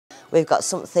we've got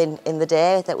something in the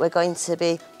day that we're going to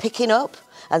be picking up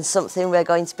and something we're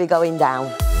going to be going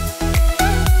down.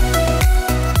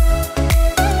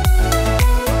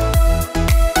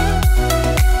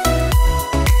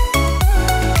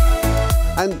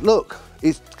 And look,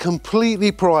 it's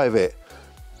completely private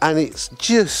and it's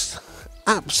just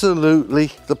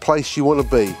absolutely the place you want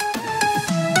to be.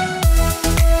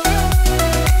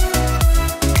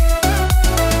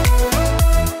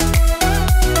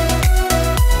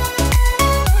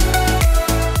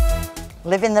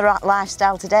 Living the right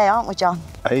lifestyle today, aren't we, John?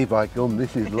 Hey, by gum,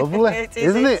 this is lovely,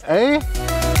 Isn't it, eh?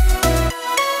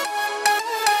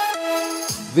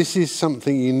 This is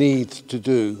something you need to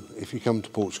do if you come to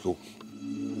Portugal.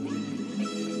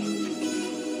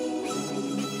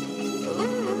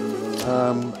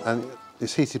 And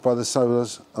it's heated by the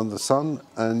solars and the sun,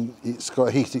 and it's got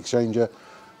a heat exchanger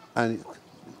and it's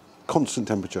constant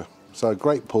temperature. So a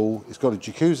great pool, it's got a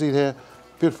jacuzzi here,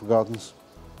 beautiful gardens.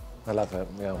 I love it,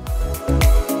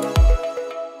 yeah.